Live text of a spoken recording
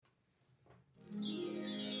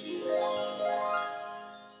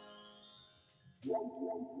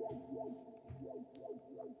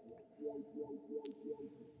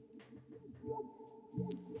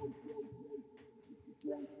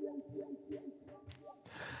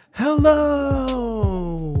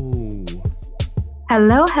Hello.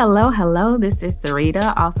 Hello, hello, hello. This is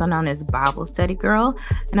Sarita, also known as Bible Study Girl,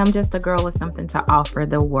 and I'm just a girl with something to offer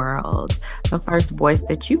the world. The first voice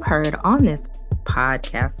that you heard on this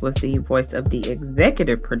podcast was the voice of the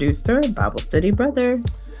executive producer, Bible Study Brother.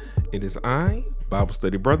 It is I, Bible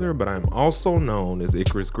Study Brother, but I'm also known as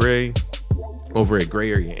Icarus Gray over at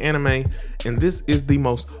Gray Area Anime, and this is the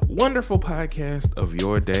most wonderful podcast of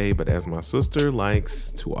your day. But as my sister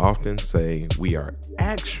likes to often say, we are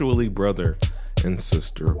actually brother and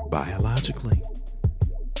sister biologically.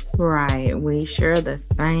 Right. We share the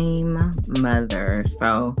same mother.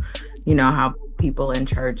 So, you know how people in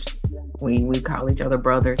church, we call each other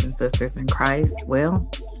brothers and sisters in Christ. Well,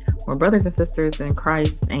 we're brothers and sisters in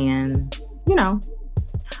Christ, and,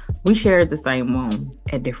 we shared the same womb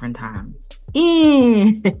at different times.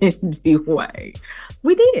 Anyway,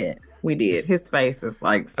 we did. His face is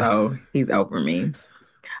like, so he's over me.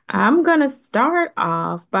 I'm going to start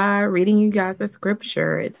off by reading you guys a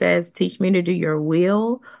scripture. It says, "Teach me to do your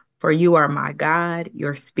will, for you are my God.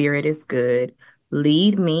 Your spirit is good.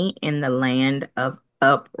 Lead me in the land of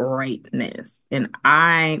uprightness." And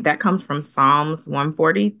that comes from Psalms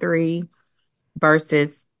 143, verse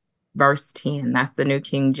 10. That's the New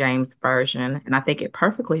King James Version. And I think it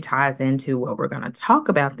perfectly ties into what we're going to talk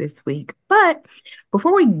about this week. But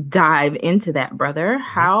before we dive into that, brother,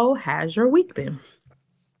 how has your week been?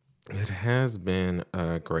 It has been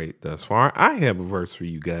great thus far. I have a verse for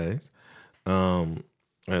you guys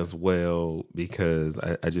as well, because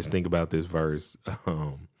I just think about this verse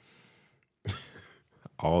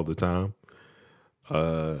all the time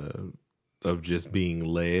of just being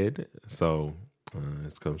led. So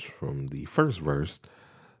this comes from the first verse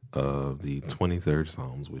of the 23rd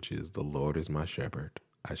Psalms, which is, "The Lord is my shepherd,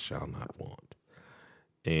 I shall not want."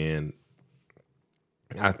 And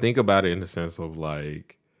I think about it in the sense of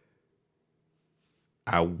like,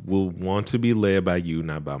 I will want to be led by you,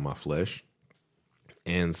 not by my flesh.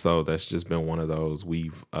 And so that's just been one of those.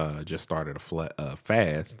 We've just started a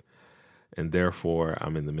fast, and therefore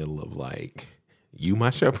I'm in the middle of like, you my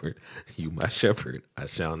shepherd, I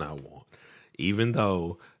shall not want. Even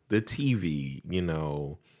though the TV,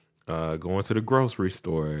 going to the grocery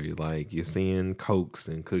store, like you're seeing Cokes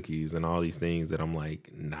and cookies and all these things that I'm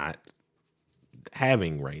like not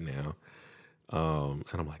having right now. And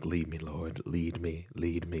I'm like, lead me, Lord, lead me.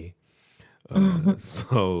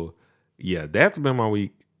 So yeah, that's been my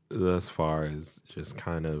week thus far, is just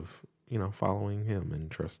kind of, following him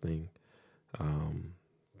and trusting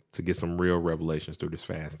to get some real revelations through this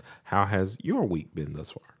fast. How has your week been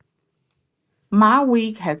thus far? My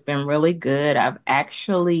week has been really good. I've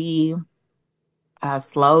actually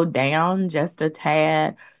slowed down just a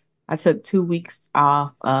tad. I took 2 weeks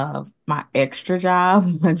off of my extra job.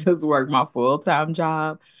 I just worked my full-time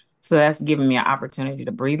job. So that's giving me an opportunity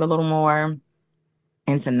to breathe a little more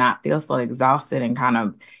and to not feel so exhausted and kind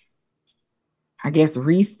of, I guess,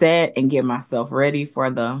 reset and get myself ready for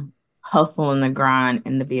the hustle and the grind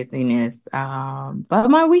and the busyness. But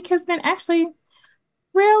my week has been actually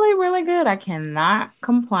really, really good. I cannot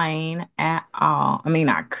complain at all. I mean,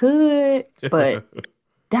 I could, but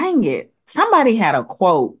dang it. Somebody had a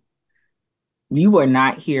quote. You were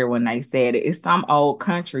not here when they said it. It's some old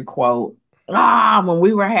country quote. When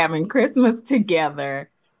we were having Christmas together,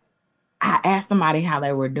 I asked somebody how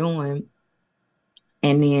they were doing.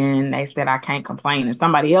 And then they said, I can't complain. And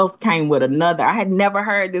somebody else came with another. I had never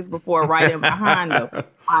heard this before, right in behind them.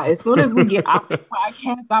 As soon as we get off the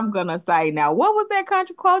podcast, I'm going to say, now, what was that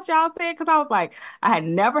country quote y'all said? Because I was like, I had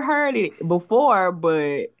never heard it before,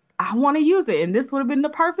 but I want to use it. And this would have been the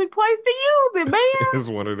perfect place to use it, man. It's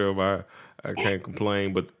one of them, I can't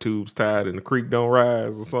complain, but the tube's tied and the creek don't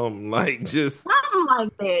rise, or something like just something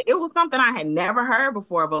like that. It was something I had never heard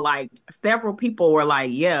before, but like several people were like,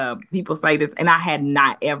 yeah, people say this, and I had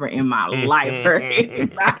not ever in my life heard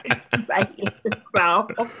anybody say it. So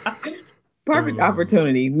perfect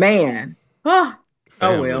opportunity, man.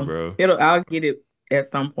 family, Well, bro. I'll get it at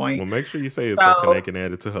some point. Well, make sure you say it so Kanae can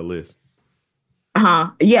add it to her list.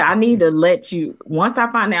 Yeah, I need to let you, once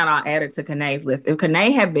I find out, I'll add it to Kanae's list. If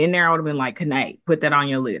Kanae had been there, I would have been like, Kanae, put that on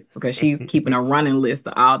your list, because she's keeping a running list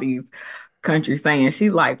of all these country sayings.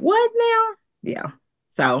 She's like, what now? Yeah.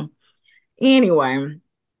 So anyway,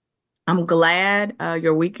 I'm glad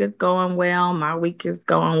your week is going well. My week is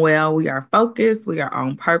going well. We are focused. We are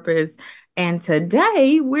on purpose. And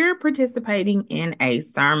today we're participating in a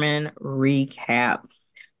sermon recap.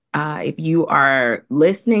 If you are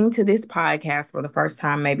listening to this podcast for the first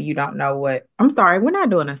time, maybe you don't know what. I'm sorry, we're not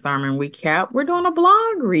doing a sermon recap. We're doing a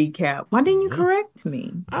blog recap. Why didn't you correct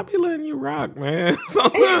me? I be letting you rock, man.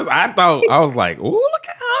 Sometimes I was like, oh, look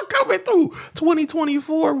at how coming through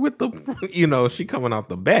 2024 with the, she coming out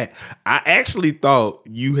the bat. I actually thought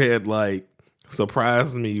you had like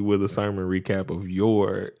surprised me with a sermon recap of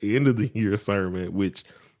your end of the year sermon, which,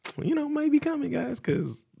 may be coming, guys,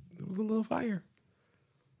 because it was a little fire.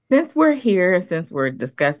 Since we're here, since we're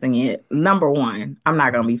discussing it, number one, I'm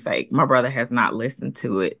not going to be fake. My brother has not listened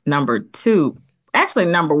to it. Number two, actually,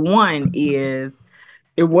 number one is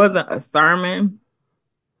it wasn't a sermon.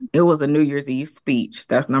 It was a New Year's Eve speech.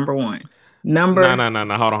 That's number one. No. Hold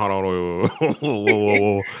on.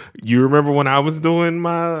 Whoa. You remember when I was doing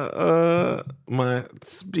my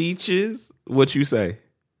speeches? What you say?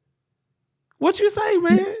 What you say,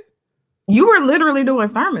 man? You were literally doing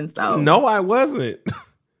sermons, though. No, I wasn't.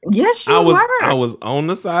 Yes, you were. I was on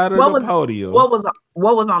the side of the podium. What was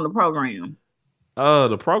on the program?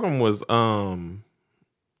 The program was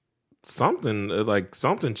something like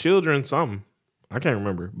something children something. I can't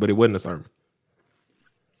remember, but it wasn't a sermon.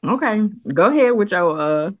 Okay, go ahead with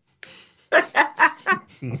your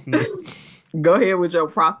go ahead with your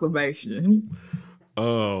proclamation.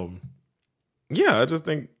 Yeah, I just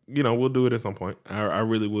think we'll do it at some point. I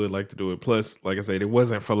really would like to do it. Plus, like I said, it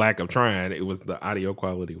wasn't for lack of trying. It was the audio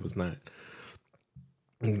quality was not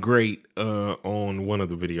great on one of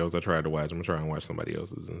the videos I tried to watch. I'm gonna try and watch somebody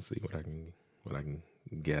else's and see what I can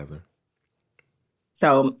gather.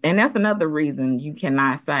 So, and that's another reason you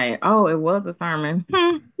cannot say, "Oh, it was a sermon."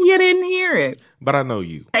 You didn't hear it. But I know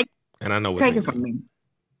you, and I know what's take it from me.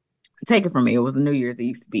 Take it from me. It was a New Year's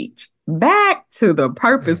Eve speech. Back to the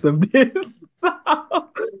purpose of this.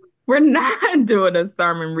 We're not doing a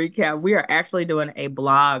sermon recap. We are actually doing a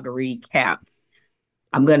blog recap.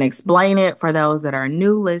 I'm going to explain it for those that are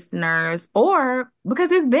new listeners, or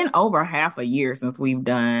because it's been over half a year since we've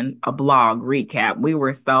done a blog recap. We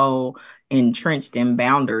were so entrenched in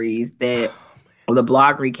boundaries that the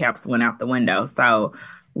blog recaps went out the window. So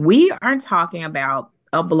we are talking about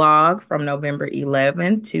a blog from November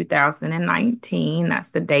 11, 2019. That's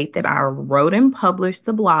the date that I wrote and published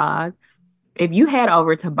the blog. If you head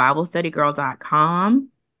over to BibleStudyGirl.com,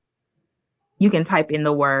 you can type in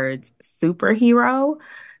the words superhero,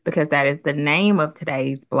 because that is the name of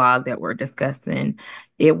today's blog that we're discussing.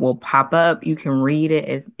 It will pop up. You can read it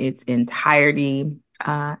in its entirety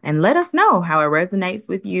and let us know how it resonates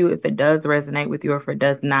with you, if it does resonate with you or if it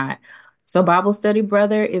does not. So Bible Study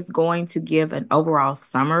Brother is going to give an overall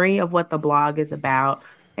summary of what the blog is about,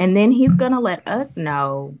 and then he's going to let us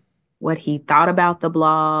know what he thought about the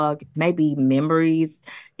blog, maybe memories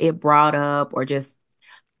it brought up, or just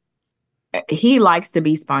he likes to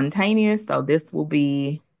be spontaneous. So this will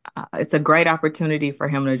be, it's a great opportunity for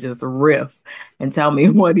him to just riff and tell me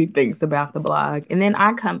what he thinks about the blog. And then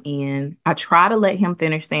I come in, I try to let him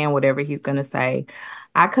finish saying whatever he's going to say.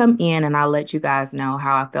 I come in and I let you guys know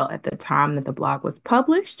how I felt at the time that the blog was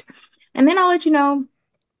published. And then I'll let you know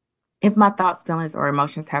if my thoughts, feelings, or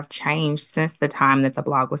emotions have changed since the time that the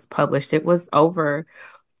blog was published. It was over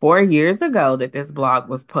 4 years ago that this blog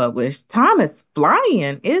was published. Time is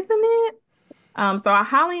flying, isn't it? So I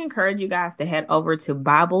highly encourage you guys to head over to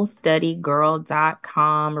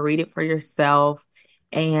BibleStudyGirl.com, read it for yourself,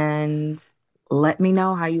 and let me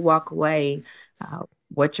know how you walk away,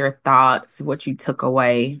 what your thoughts, what you took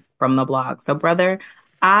away from the blog. So, brother,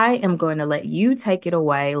 I am going to let you take it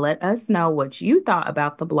away. Let us know what you thought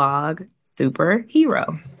about the blog,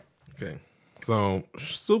 Superhero. Okay. So,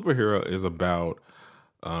 Superhero is about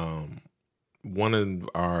one of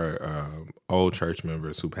our old church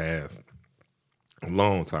members who passed a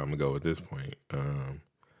long time ago at this point,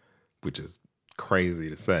 which is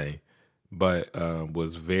crazy to say, but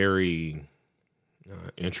was very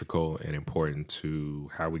integral and important to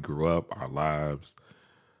how we grew up, our lives.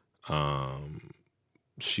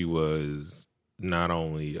 She was not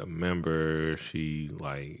only a member, she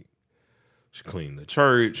cleaned the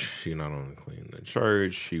church. She not only cleaned the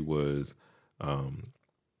church, she was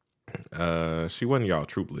she wasn't y'all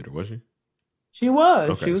troop leader, was she? She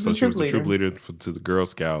was. Okay, she was so the she was the leader. troop leader to the Girl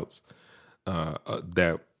Scouts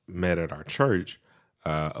that met at our church,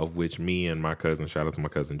 of which me and my cousin, shout out to my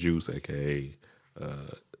cousin Juice, aka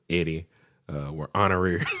Eddie, were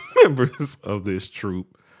honorary members of this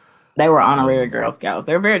troop. They were honorary Girl Scouts.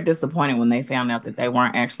 They're very disappointed when they found out that they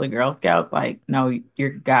weren't actually Girl Scouts. Like, no,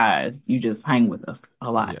 you're guys. You just hang with us a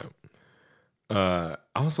lot. Yeah.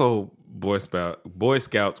 Also, Boy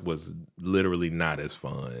Scouts was literally not as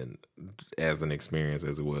fun as an experience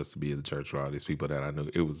as it was to be at the church with all these people that I knew.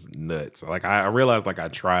 It was nuts. Like, I realized, like, I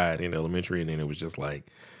tried in elementary, and then it was just like,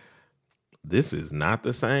 this is not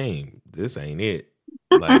the same. This ain't it.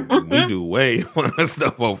 Like, we do way fun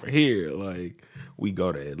stuff over here. Like, we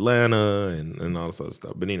go to Atlanta and all this other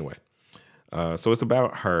stuff. But anyway, So it's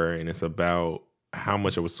about her, and it's about how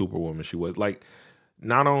much of a superwoman she was. Like,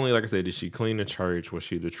 not only, like I said, did she clean the church, was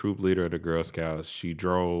she the troop leader of the Girl Scouts? She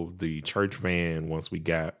drove the church van once we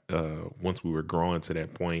were growing to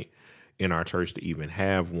that point in our church to even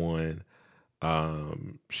have one.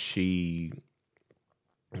 She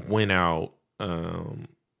went out.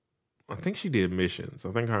 I think she did missions.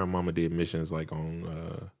 I think her and mama did missions like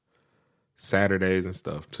on Saturdays and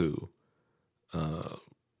stuff too. But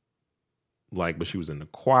she was in the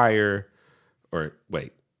choir. Or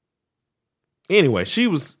wait. Anyway, she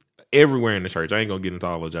was everywhere in the church. I ain't gonna get into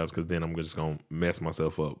all the jobs because then I'm just gonna mess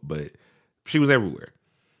myself up. But she was everywhere.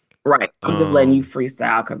 Right. I'm just letting you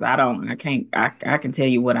freestyle because I can't, I can tell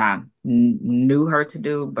you what I knew her to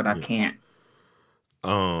do, but I can't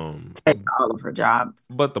take all of her jobs.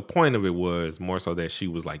 But the point of it was more so that she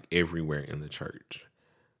was like everywhere in the church.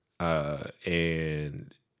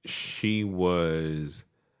 And she was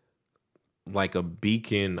like a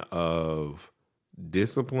beacon of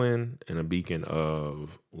discipline and a beacon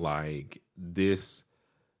of like, this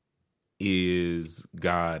is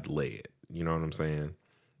God led. You know what I'm saying?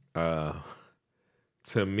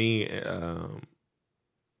 To me,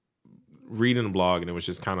 reading the blog, and it was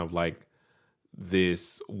just kind of like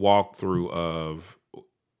this walkthrough of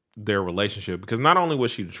their relationship, because not only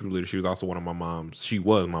was she the true leader, she was also she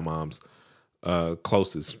was my mom's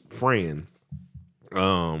closest friend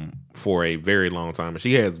for a very long time. And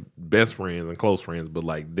she has best friends and close friends, but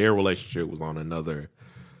like their relationship was on another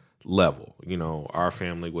level. You know, our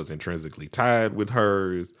family was intrinsically tied with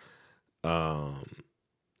hers.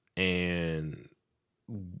 And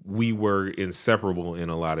we were inseparable in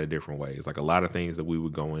a lot of different ways. Like a lot of things that we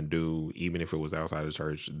would go and do, even if it was outside of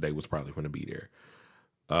church, they was probably going to be there.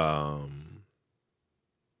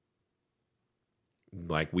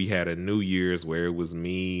 Like we had a New Year's where it was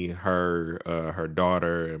me, her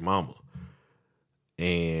daughter, and mama.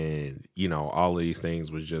 And, you know, all of these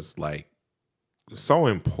things was just like so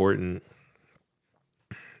important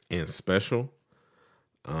and special.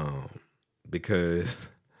 Because,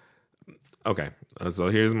 okay, so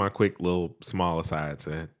here's my quick little small aside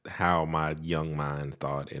to how my young mind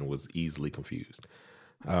thought and was easily confused.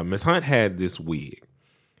 Miss Hunt had this wig.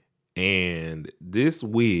 And this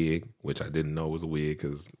wig, which I didn't know was a wig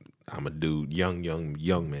because I'm a dude, young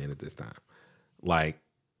man at this time, like,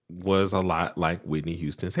 was a lot like Whitney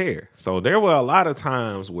Houston's hair. So there were a lot of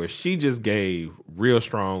times where she just gave real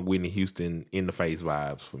strong Whitney Houston in the face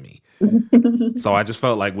vibes for me. So I just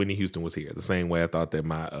felt like Whitney Houston was here. The same way I thought that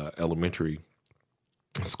my elementary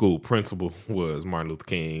school principal was Martin Luther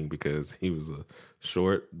King, because he was a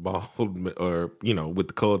short, bald, or, you know, with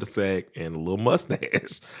the cul-de-sac and a little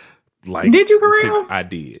mustache. Like, did you for real? I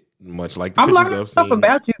did. Much like the I'm pictures learning I've stuff seen.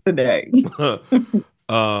 about you today.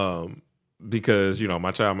 Because, you know, my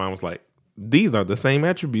child mom was like, these are the same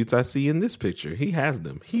attributes I see in this picture. He has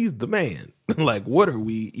them. He's the man. Like, what are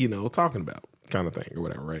we, you know, talking about? Kind of thing or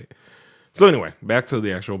whatever, right? So anyway, back to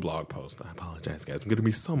the actual blog post. I apologize, guys. I'm going to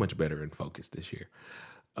be so much better and focused this year.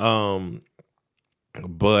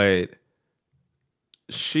 But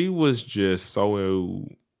she was just so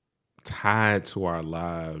tied to our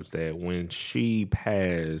lives that when she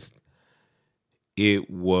passed, it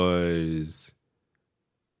was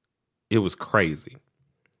crazy.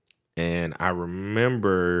 And I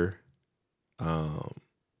remember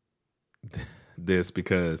this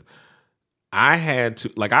because I had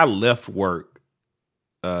to, like, I left work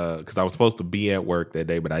because I was supposed to be at work that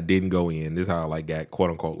day, but I didn't go in. This is how I like got quote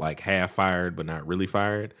unquote like half fired, but not really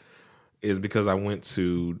fired. Is because I ran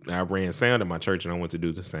sound at my church, and I went to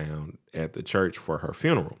do the sound at the church for her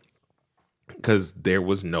funeral because there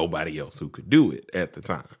was nobody else who could do it at the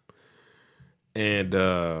time. And,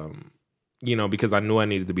 you know, because I knew I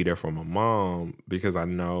needed to be there for my mom, because I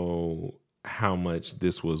know how much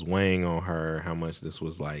this was weighing on her, how much this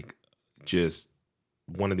was like just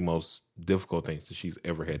one of the most difficult things that she's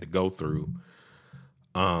ever had to go through.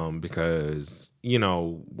 Because, you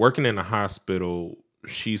know, working in a hospital,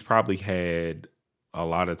 she's probably had a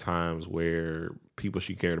lot of times where people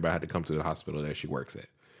she cared about had to come to the hospital that she works at.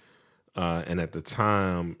 And at the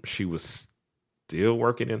time, she was still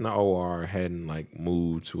working in the OR, hadn't like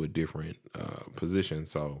moved to a different position.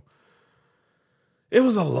 So it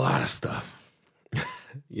was a lot of stuff.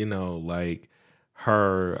 You know, like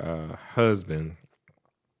her husband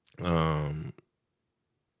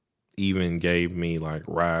even gave me like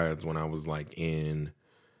rides when I was like in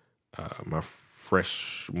not my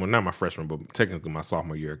freshman, but technically my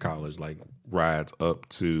sophomore year of college, like rides up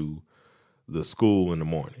to the school in the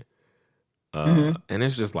morning. And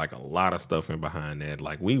it's just like a lot of stuff in behind that.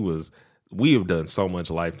 Like we have done so much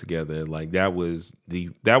life together. Like that was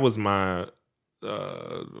my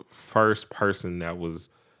first person that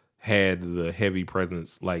had the heavy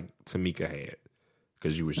presence like Tamika had,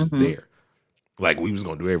 because you was just Hmm. there. Like we was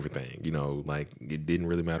gonna do everything, like it didn't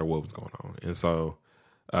really matter what was going on. And so,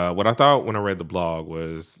 what I thought when I read the blog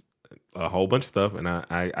was a whole bunch of stuff, and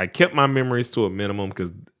I kept my memories to a minimum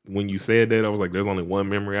because when you said that, I was like, "There's only one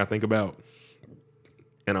memory I think about."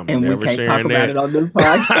 And I'm And we never can't talk sharing about it that. on this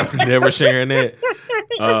podcast. I'm never sharing that.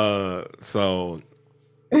 So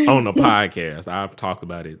on the podcast, I've talked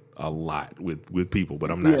about it a lot with people,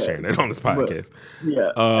 but I'm not Yeah, sharing it on this but podcast.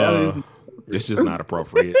 yeah, Uh, it's just not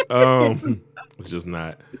appropriate. It's just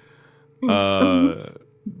not. But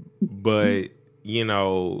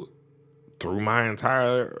through my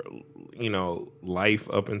entire life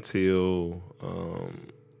up until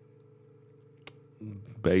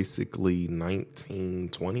basically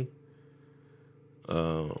 1920,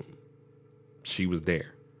 she was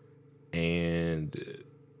there, and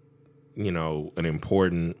an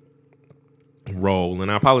important role.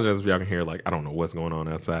 And I apologize if y'all can hear, like, I don't know what's going on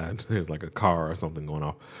outside. There's like a car or something going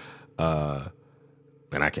off,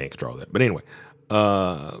 and I can't control that. But anyway,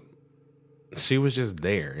 she was just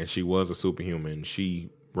there, and she was a superhuman. She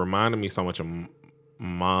reminded me so much of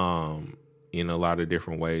mom in a lot of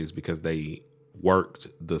different ways because they worked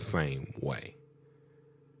the same way.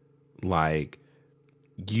 Like,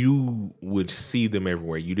 you would see them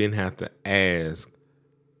everywhere. You didn't have to ask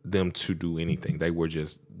them to do anything. They were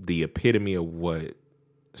just the epitome of what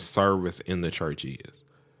service in the church is.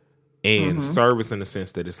 And service in the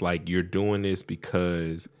sense that it's like you're doing this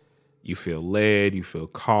because you feel led, you feel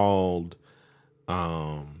called,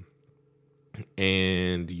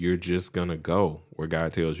 and you're just gonna go where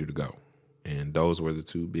God tells you to go. And those were the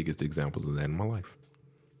two biggest examples of that in my life.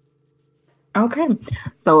 Okay.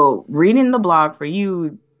 So reading the blog for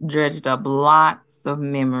you dredged up lots of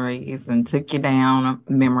memories and took you down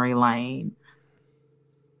memory lane.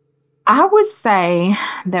 I would say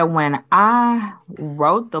that when I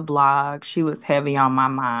wrote the blog, she was heavy on my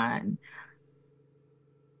mind,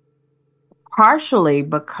 partially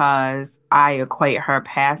because I equate her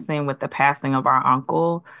passing with the passing of our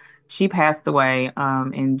uncle. She passed away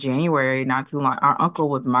in January, not too long. Our uncle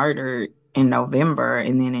was murdered in November,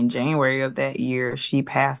 and then in January of that year, she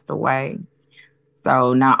passed away.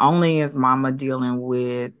 So not only is mama dealing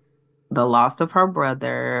with the loss of her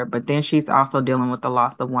brother, but then she's also dealing with the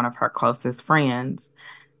loss of one of her closest friends.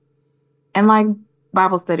 And like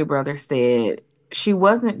Bible study brother said, she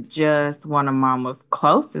wasn't just one of mama's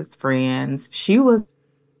closest friends. She was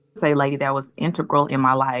a lady that was integral in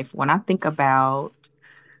my life. When I think about,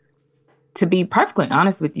 to be perfectly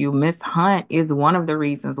honest with you, Miss Hunt is one of the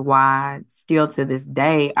reasons why still to this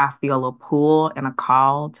day I feel a pull and a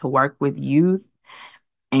call to work with youth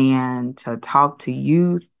and to talk to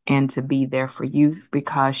youth and to be there for youth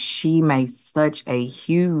because she made such a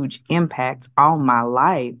huge impact on my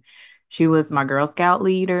life. She was my Girl Scout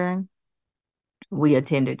leader. We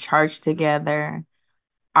attended church together.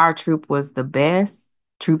 Our troop was the best.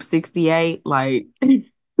 Troop 68, like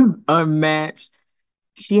unmatched.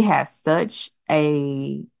 She has such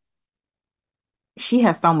a she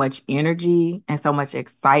has so much energy and so much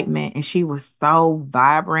excitement, and she was so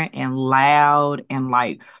vibrant and loud and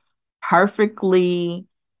like perfectly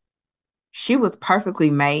she was perfectly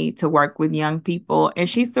made to work with young people, and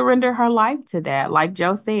she surrendered her life to that. Like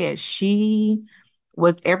Joe said, she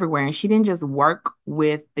was everywhere, and she didn't just work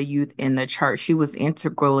with the youth in the church. She was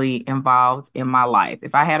integrally involved in my life.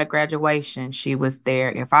 If I had a graduation, she was there.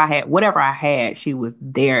 If I had whatever I had, she was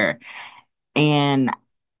there. And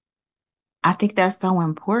I think that's so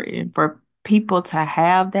important for people to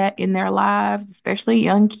have that in their lives, especially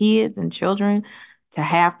young kids and children, to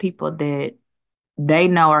have people that they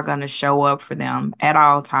know are going to show up for them at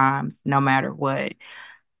all times, no matter what.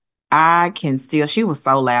 She was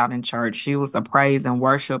so loud in church. She was a praise and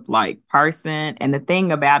worship like person. And the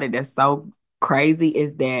thing about it that's so crazy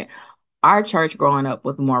is that our church growing up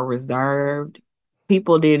was more reserved.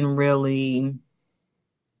 People didn't really,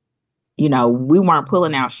 we weren't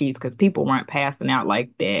pulling out sheets because people weren't passing out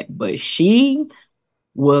like that. But she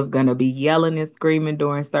was gonna be yelling and screaming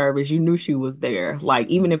during service. You knew she was there. Like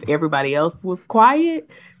even if everybody else was quiet,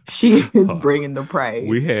 she is bringing the praise.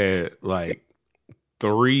 We had like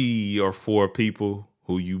 3 or 4 people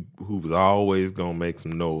who was always gonna make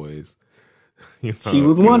some noise. She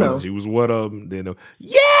was one of She was one of them. Then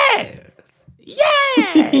yes,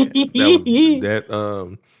 yes.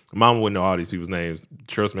 That Mama wouldn't know all these people's names.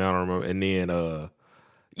 Trust me, I don't remember. And then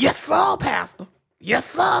yes sir, Pastor. Yes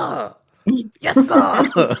sir. Yes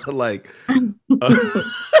sir. Like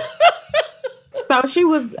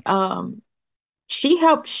so she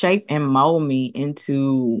helped shape and mold me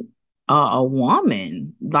into a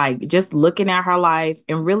woman, like just looking at her life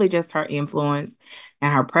and really just her influence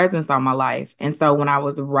and her presence on my life. And so when I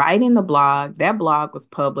was writing the blog, that blog was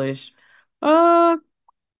published uh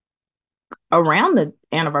around the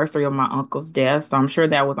anniversary of my uncle's death. So I'm sure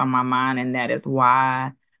that was on my mind, and that is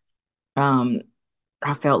why um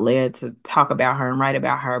I felt led to talk about her and write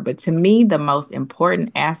about her. But to me, the most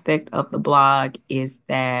important aspect of the blog is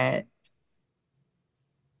that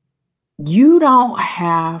you don't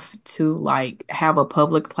have to like have a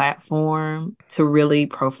public platform to really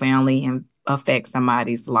profoundly affect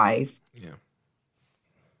somebody's life. Yeah.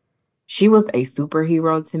 She was a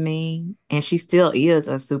superhero to me, and she still is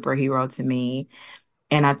a superhero to me.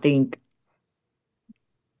 And I think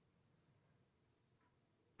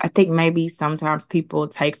maybe sometimes people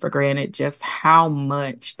take for granted just how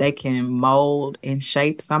much they can mold and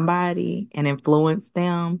shape somebody and influence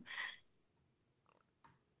them,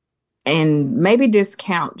 and maybe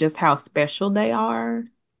discount just how special they are.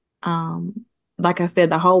 Um, like I said,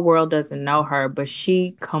 the whole world doesn't know her, but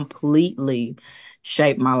she completely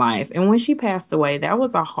shaped my life. And when she passed away, that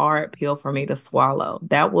was a hard pill for me to swallow.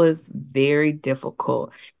 That was very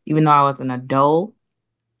difficult. Even though I was an adult,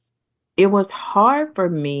 it was hard for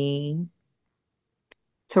me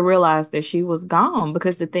to realize that she was gone,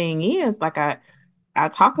 because the thing is, like I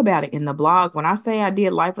talk about it in the blog. When I say I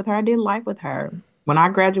did life with her, I did life with her. When I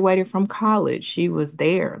graduated from college, she was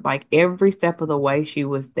there. Like every step of the way, she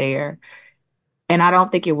was there. And I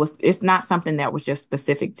don't think it's not something that was just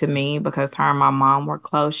specific to me because her and my mom were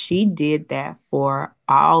close. She did that for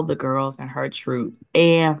all the girls in her troop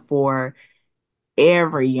and for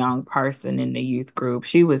every young person in the youth group.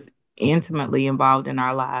 She was intimately involved in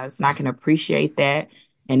our lives, and I can appreciate that.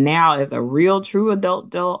 And now, as a real, true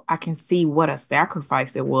adult, I can see what a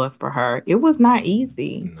sacrifice it was for her. It was not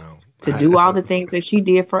easy No. to do all the things that she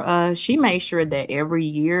did for us. She made sure that every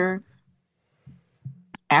year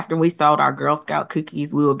after we sold our Girl Scout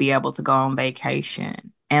cookies, we would be able to go on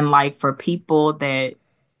vacation. And like for people that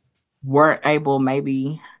weren't able,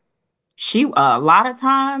 maybe she a lot of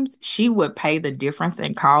times she would pay the difference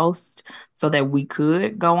in cost so that we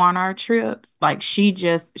could go on our trips. Like she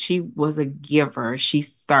was a giver. She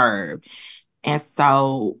served. And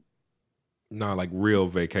so Not like real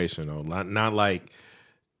vacation though. Not like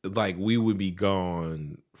we would be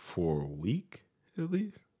gone for a week at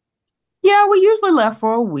least. yeah, we usually left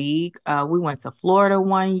for a week. We went to Florida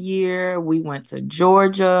one year. We went to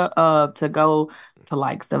Georgia to go to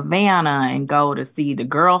like Savannah and go to see the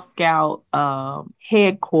Girl Scout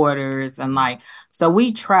headquarters, and Mm. like so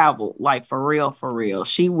we traveled like for real, for real.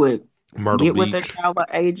 She would Myrtle get with the Beach. travel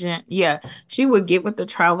agent. Yeah, she would get with the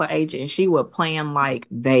travel agent and she would plan like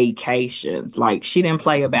vacations. Like she didn't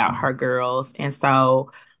play about her girls. And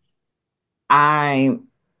so I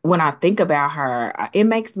when I think about her, it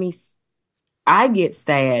makes me I get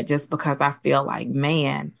sad just because I feel like,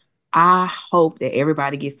 man, I hope that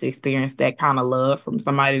everybody gets to experience that kind of love from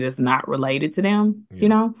somebody that's not related to them, you Yeah.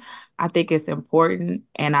 know? I think it's important,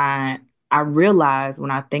 and I realize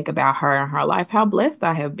when I think about her and her life how blessed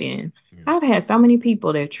I have been. Yeah. I've had so many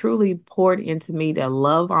people that truly poured into me, that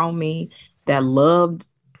love on me, that loved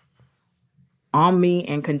on me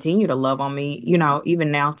and continue to love on me,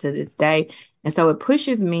 even now to this day. And so it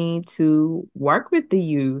pushes me to work with the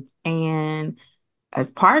youth, and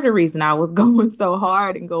as part of the reason I was going so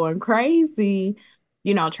hard and going crazy,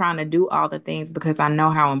 trying to do all the things because I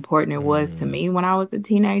know how important it was to Mm, me when I was a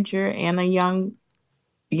teenager and a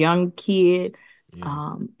young kid. yeah.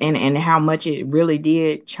 And how much it really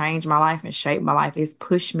did change my life and shape my life. It's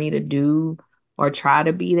pushed me to do or try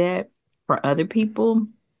to be that for other people.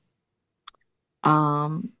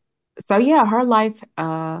 Um, so yeah, her life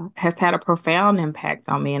has had a profound impact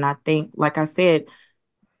on me. And I think, like I said,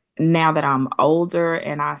 now that I'm older,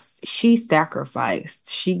 and she sacrificed,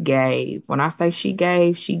 she gave. When I say she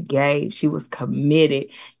gave, she gave. She was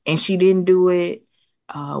committed, and she didn't do it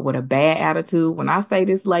with a bad attitude. When I say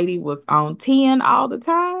this lady was on 10 all the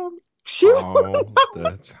time, she All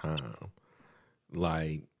the time.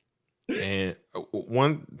 Like, and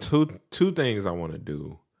two things I want to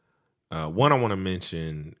do. One, I want to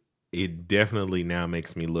mention. It definitely now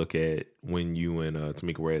makes me look at when you and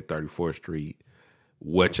Tamika were at 34th Street,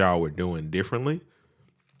 what y'all were doing differently.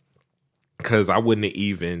 Because I wouldn't have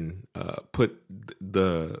even put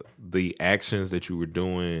the actions that you were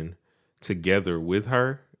doing together with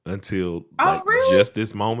her until Oh, like really? just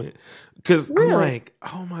this moment. Because I'm Really? like,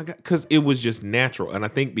 oh my god, because it was just natural, and I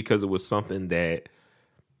think because it was something that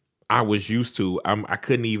I was used to, I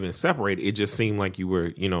couldn't even separate it. It just seemed like you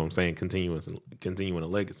were, what I'm saying, continuing a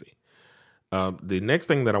legacy. The next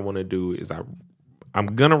thing that I want to do is I'm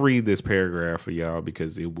gonna read this paragraph for y'all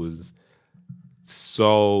because it was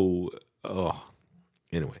so. Oh,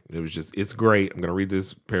 anyway, it's great. I'm gonna read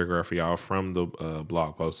this paragraph for y'all from the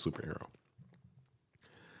blog post Superhero.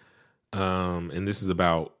 And this is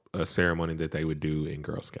about a ceremony that they would do in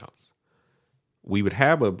Girl Scouts. We would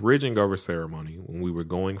have a bridging over ceremony when we were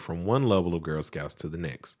going from one level of Girl Scouts to the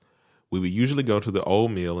next. We would usually go to the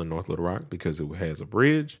old mill in North Little Rock because it has a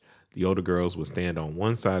bridge. The older girls would stand on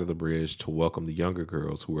one side of the bridge to welcome the younger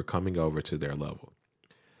girls who were coming over to their level.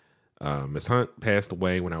 Miss Hunt passed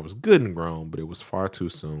away when I was good and grown, but it was far too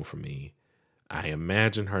soon for me. I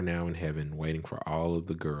imagine her now in heaven waiting for all of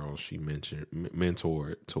the girls she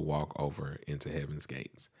mentored to walk over into heaven's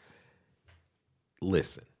gates.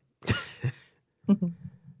 Listen,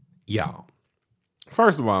 y'all,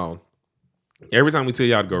 first of all, every time we tell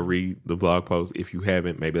y'all to go read the blog post, if you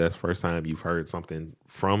haven't, maybe that's the first time you've heard something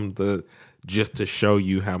from just to show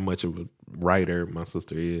you how much of a writer my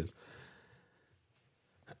sister is.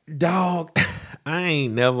 Dog, I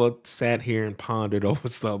ain't never sat here and pondered over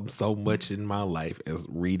something so much in my life as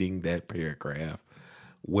reading that paragraph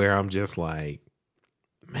where I'm just like,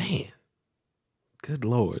 man, good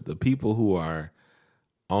Lord, the people who are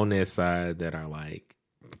on that side that are like,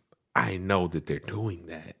 I know that they're doing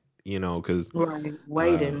that, because Right.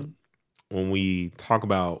 Waiting. when we talk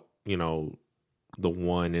about, the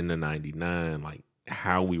one in the 99, like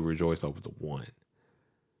how we rejoice over the one,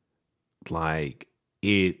 like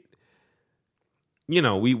it,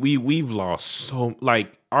 we've lost so,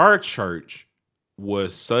 like, our church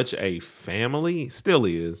was such a family, still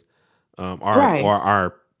is,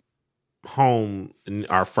 our home,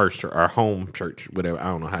 our first church, our home church, whatever, I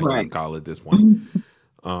don't know how you would call it at this point,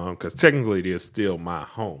 because technically it is still my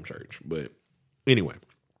home church, but anyway,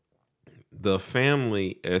 the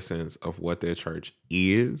family essence of what their church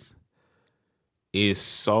is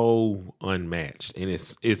so unmatched, and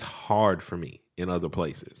it's hard for me in other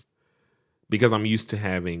places because I'm used to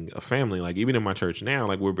having a family. Like, even in my church now,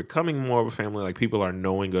 like, we're becoming more of a family. Like, people are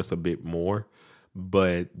knowing us a bit more,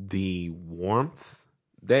 but the warmth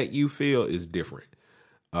that you feel is different.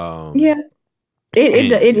 Yeah,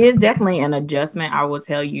 it is definitely an adjustment. I will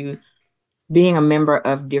tell you, being a member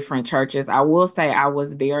of different churches, I will say I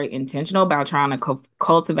was very intentional about trying to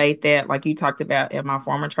cultivate that. Like you talked about at my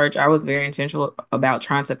former church, I was very intentional about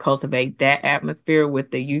trying to cultivate that atmosphere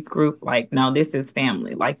with the youth group. Like, no, this is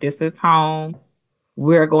family. Like, this is home.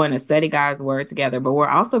 We're going to study God's word together, but we're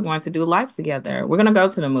also going to do life together. We're going to go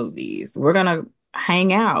to the movies. We're going to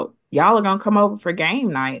hang out. Y'all are going to come over for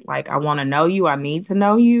game night. Like, I want to know you. I need to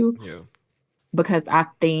know you. Yeah. Because I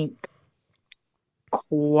think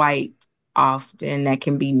quite often that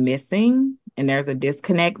can be missing, and there's a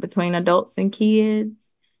disconnect between adults and kids.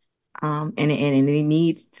 And it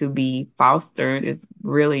needs to be fostered. It's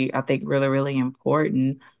really, I think, really, really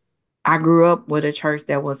important. I grew up with a church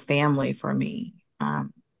that was family for me.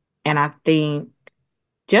 And I think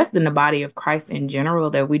just in the body of Christ in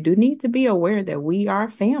general, that we do need to be aware that we are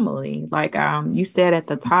family. Like you said at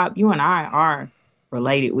the top, you and I are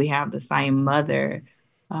related. We have the same mother.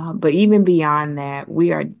 But even beyond that,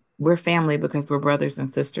 we're family because we're brothers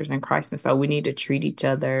and sisters in Christ. And so we need to treat each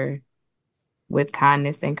other with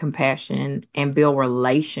kindness and compassion and build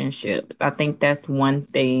relationships. I think that's one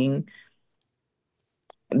thing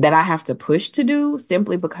that I have to push to do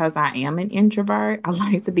simply because I am an introvert. I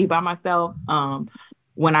like to be by myself.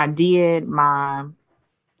 When I did my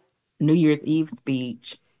New Year's Eve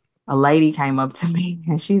speech, a lady came up to me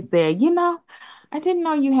and she said, I didn't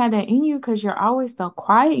know you had that in you because you're always so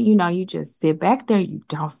quiet. You just sit back there, you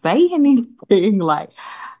don't say anything. Like,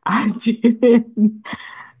 I didn't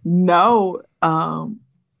know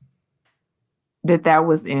that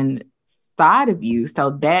was inside of you. So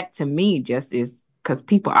that to me just is, because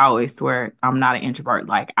people always swear I'm not an introvert.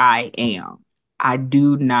 Like, I am. I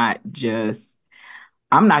do not just,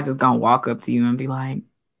 I'm not just gonna walk up to you and be like,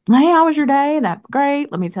 hey, how was your day? That's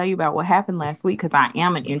great. Let me tell you about what happened last week, because I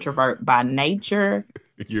am an introvert by nature.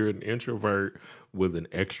 You're an introvert with an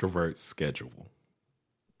extrovert schedule.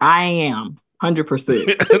 I am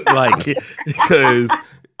 100%. Like, because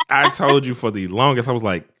I told you for the longest, I was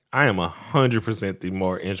like, I am 100% the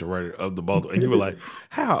more introverted of the both. And you were like,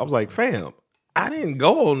 how? I was like, fam, I didn't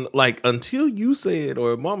go on, like, until you said,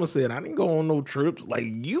 or mama said, I didn't go on no trips. Like,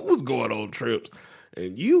 you was going on trips.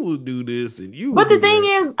 And you will do this, and you. But the thing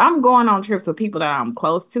is, I'm going on trips with people that I'm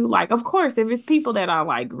close to. Like, of course, if it's people that I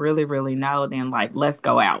like really, really know, then like, let's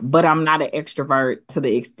go out. But I'm not an extrovert to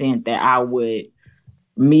the extent that I would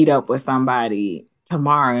meet up with somebody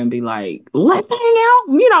tomorrow and be like, let's hang out,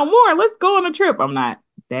 more. Let's go on a trip. I'm not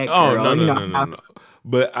that girl. No.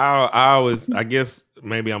 But I always, I guess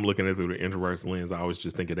maybe I'm looking at it through the introverse lens. I always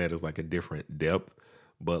just think of that as like a different depth.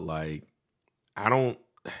 But like, I don't,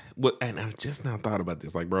 what, and I just now thought about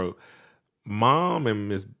this. Like, bro, mom and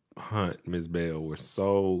Miss Hunt, Miss Bell were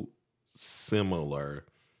so similar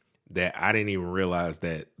that I didn't even realize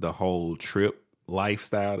that the whole trip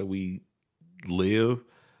lifestyle that we live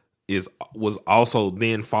was also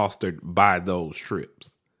then fostered by those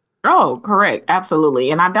trips. Oh, correct.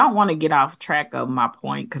 Absolutely. And I don't want to get off track of my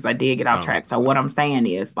point because I did get off Oh, track. So what sorry. I'm saying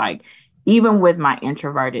is like, even with my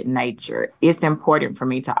introverted nature, it's important for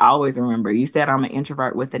me to always remember. You said I'm an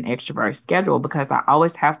introvert with an extrovert schedule because I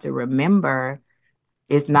always have to remember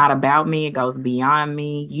it's not about me. It goes beyond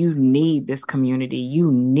me. You need this community.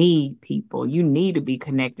 You need people. You need to be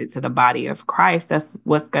connected to the body of Christ. That's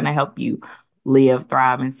what's going to help you live,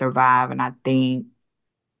 thrive, and survive. And I think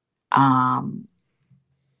um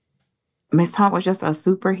Miss Hunt was just a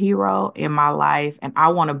superhero in my life, and I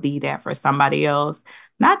want to be that for somebody else.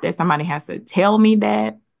 Not that somebody has to tell me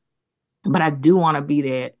that, but I do want to be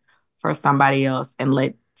that for somebody else and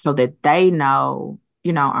let so that they know,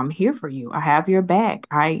 I'm here for you. I have your back.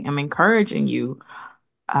 I am encouraging you.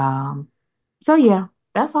 Um, so yeah,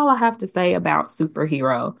 that's all I have to say about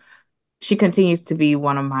superhero. She continues to be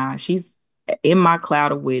she's in my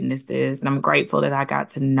cloud of witnesses, and I'm grateful that I got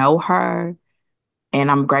to know her. And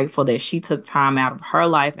I'm grateful that she took time out of her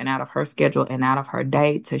life and out of her schedule and out of her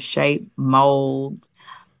day to shape, mold,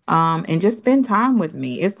 and just spend time with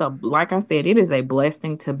me. Like I said, it is a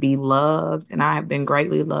blessing to be loved, and I have been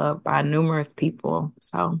greatly loved by numerous people.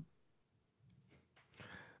 So,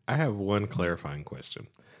 I have one clarifying question.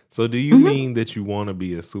 So, do you mhm. mean that you want to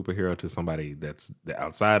be a superhero to somebody that's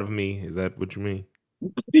outside of me? Is that what you mean?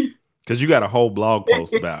 Because you got a whole blog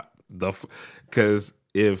post about because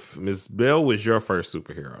if Miss Bell was your first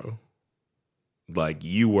superhero, like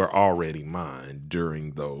you were already mine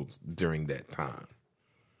during that time.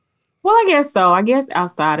 Well, I guess so. I guess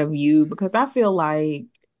outside of you, because I feel like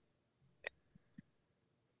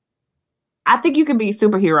I think you can be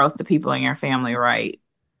superheroes to people in your family, right?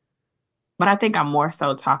 But I think I'm more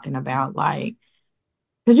so talking about like,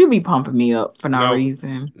 because you be pumping me up for no No,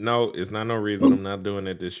 reason. no, it's not no reason I'm not doing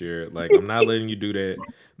it this year. Like I'm not letting you do that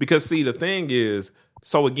because see the thing is,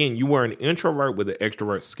 so again, you were an introvert with an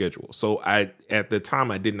extrovert schedule. So I at the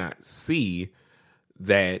time I did not see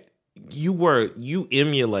that you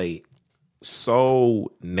emulate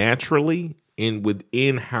so naturally in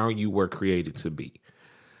within how you were created to be.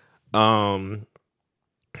 Um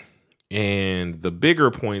and the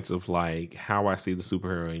bigger points of like how I see the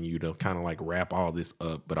superhero in you to kind of like wrap all this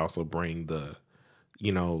up, but also bring the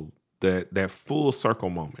you know that full circle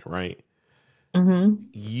moment, right?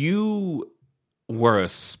 Hmm. You were a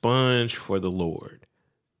sponge for the Lord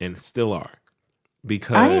and still are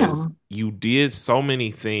I because am. you did so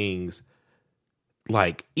many things.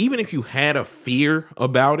 Like even if you had a fear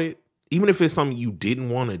about it, even if it's something you didn't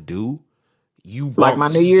want to do, you Like walked my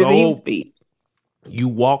New Year's Eve so speech. you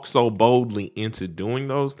walk so boldly into doing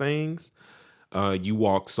those things. You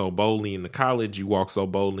walk so boldly into college. You walk so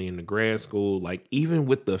boldly into grad school. Like even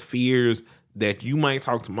with the fears that you might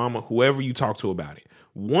talk to mama, whoever you talk to about it.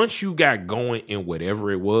 Once you got going in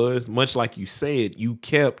whatever it was, much like you said, you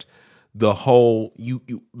kept the whole. You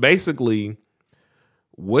basically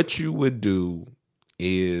what you would do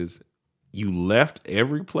is you left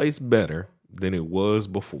every place better than it was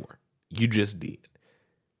before. You just did.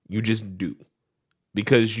 You just do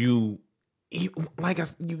because you like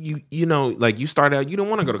you know like you started out you didn't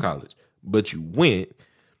want to go to college but you went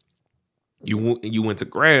you went to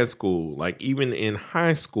grad school like even in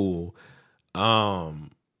high school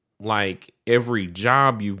um like every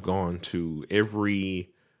job you've gone to every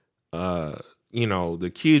uh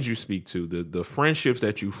the kids you speak to the friendships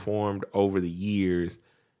that you formed over the years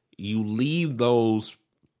you leave those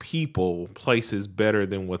people places better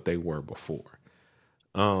than what they were before.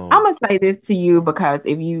 I'm um gonna say this to you because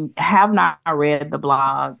if you have not read the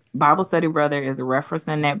blog, Bible Study Brother is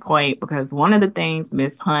referencing that point because one of the things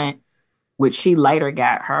Miss Hunt, which she later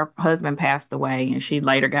got, her husband passed away and she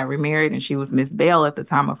later got remarried and she was Miss Bell at the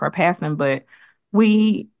time of her passing, but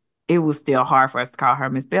we it was still hard for us to call her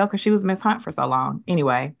Miss Bell because she was Miss Hunt for so long.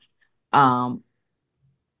 Anyway, um,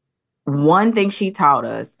 one thing she taught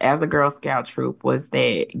us as a Girl Scout troop was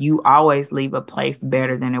that you always leave a place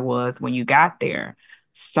better than it was when you got there.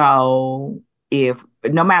 So if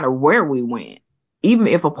no matter where we went, even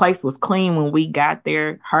if a place was clean when we got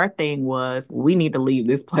there, her thing was we need to leave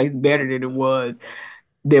this place better than it was.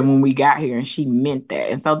 than when we got here, and she meant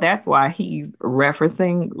that. And so that's why he's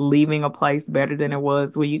referencing leaving a place better than it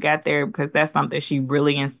was when you got there, because that's something she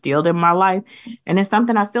really instilled in my life. And it's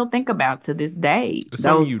something I still think about to this day. It's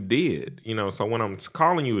something Those you did, so when I'm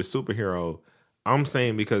calling you a superhero, I'm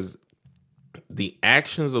saying because the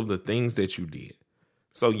actions of the things that you did.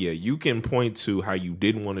 So yeah, you can point to how you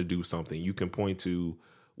didn't want to do something. You can point to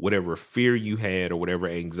whatever fear you had or whatever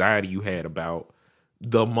anxiety you had about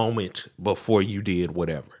the moment before you did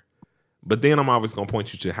whatever. But then I'm always going to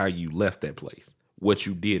point you to how you left that place, what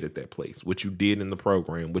you did at that place, what you did in the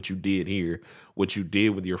program, what you did here, what you did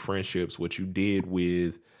with your friendships, what you did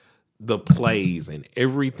with the plays and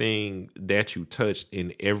everything that you touched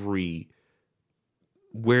in every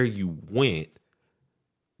where you went.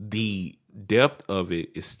 The depth of it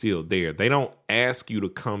is still there. They don't ask you to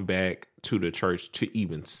come back to the church to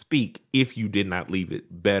even speak if you did not leave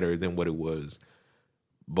it better than what it was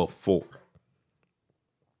before.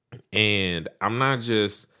 And I'm not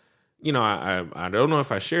just, I don't know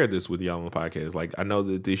if I shared this with y'all on the podcast. Like, I know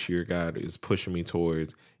that this year God is pushing me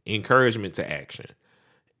towards encouragement to action.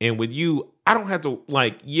 And with you, I don't have to,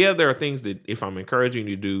 like, yeah, there are things that if I'm encouraging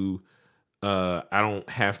you to do, I don't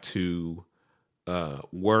have to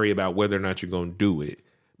worry about whether or not you're going to do it,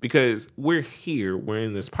 because we're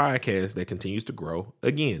in this podcast that continues to grow,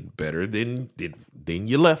 again, better than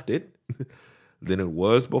you left it than it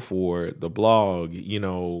was before, the blog,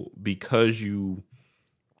 because you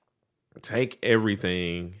take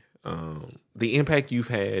everything, the impact you've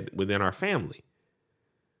had within our family,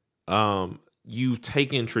 you've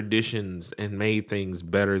taken traditions and made things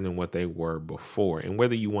better than what they were before. And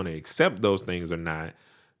whether you want to accept those things or not,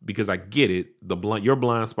 because I get it, your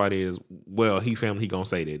blind spot is, well, he gonna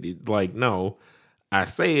say that. Like, no, I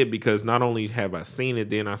say it because not only have I seen it,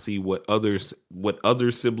 then I see what other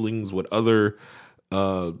siblings, what other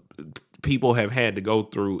people have had to go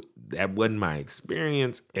through. That wasn't my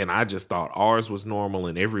experience, and I just thought ours was normal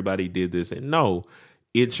and everybody did this. And no,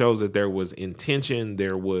 it shows that there was intention.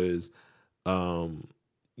 There was, God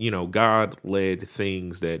led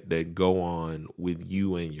things that go on with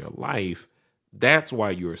you in your life. That's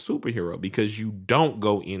why you're a superhero, because you don't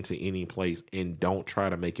go into any place and don't try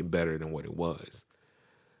to make it better than what it was.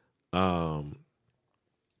 God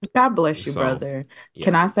bless you, brother. Yeah.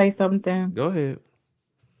 Can I say something? Go ahead.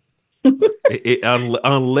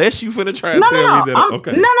 Unless you finna try to No, tell no, me no. that,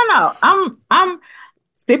 okay. No. I'm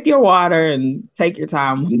sip your water and take your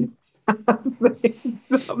time when I say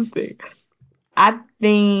something. I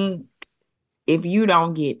think if you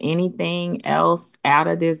don't get anything else out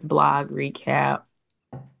of this blog recap,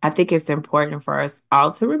 I think it's important for us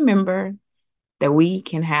all to remember that we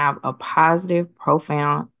can have a positive,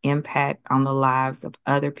 profound impact on the lives of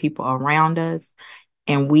other people around us,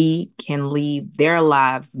 and we can leave their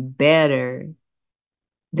lives better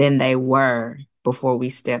than they were before we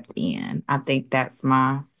stepped in. I think that's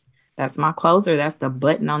my closer. That's the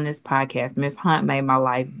button on this podcast. Miss Hunt made my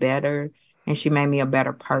life better, and she made me a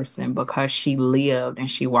better person because she lived and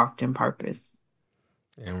she walked in purpose.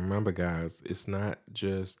 And remember, guys, it's not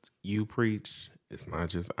just you preach. It's not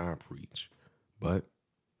just I preach, but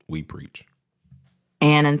we preach.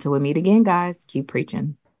 And until we meet again, guys, keep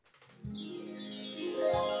preaching.